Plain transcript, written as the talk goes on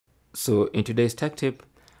So in today's tech tip,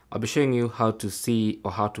 I'll be showing you how to see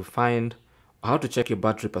or how to find or how to check your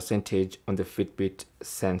battery percentage on the Fitbit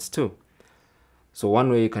Sense 2. So one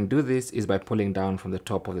way you can do this is by pulling down from the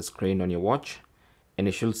top of the screen on your watch, and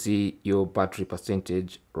you should see your battery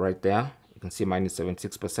percentage right there. You can see mine is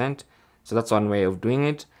 76%. So that's one way of doing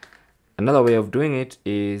it. Another way of doing it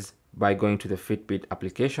is by going to the Fitbit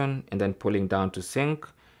application and then pulling down to sync,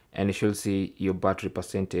 and you should see your battery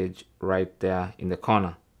percentage right there in the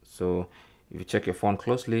corner. So if you check your phone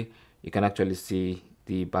closely, you can actually see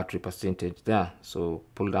the battery percentage there. So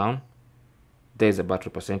pull down, there's a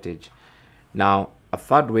battery percentage. Now, a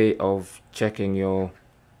third way of checking your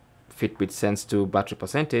Fitbit Sense 2 battery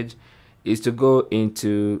percentage is to go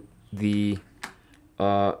into the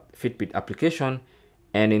Fitbit application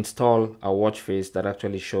and install a watch face that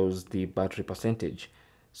actually shows the battery percentage.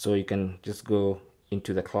 So you can just go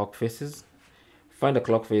into the clock faces, find a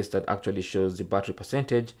clock face that actually shows the battery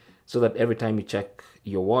percentage, so that every time you check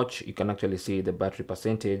your watch, you can actually see the battery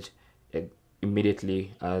percentage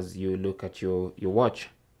immediately as you look at your watch.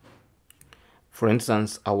 For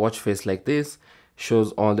instance, a watch face like this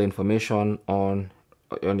shows all the information on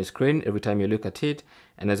your screen every time you look at it,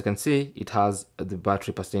 and as you can see, it has the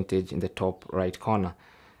battery percentage in the top right corner.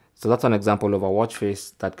 So that's an example of a watch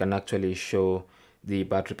face that can actually show the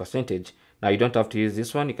battery percentage. Now you don't have to use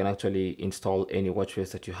this one. You can actually install any watch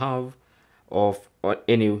face that you have, or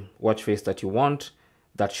any watch face that you want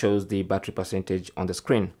that shows the battery percentage on the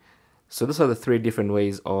screen. So those are the three different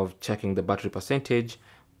ways of checking the battery percentage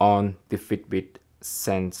on the Fitbit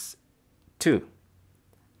Sense 2.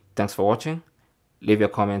 Thanks for watching. Leave your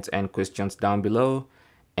comments and questions down below,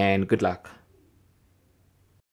 and good luck.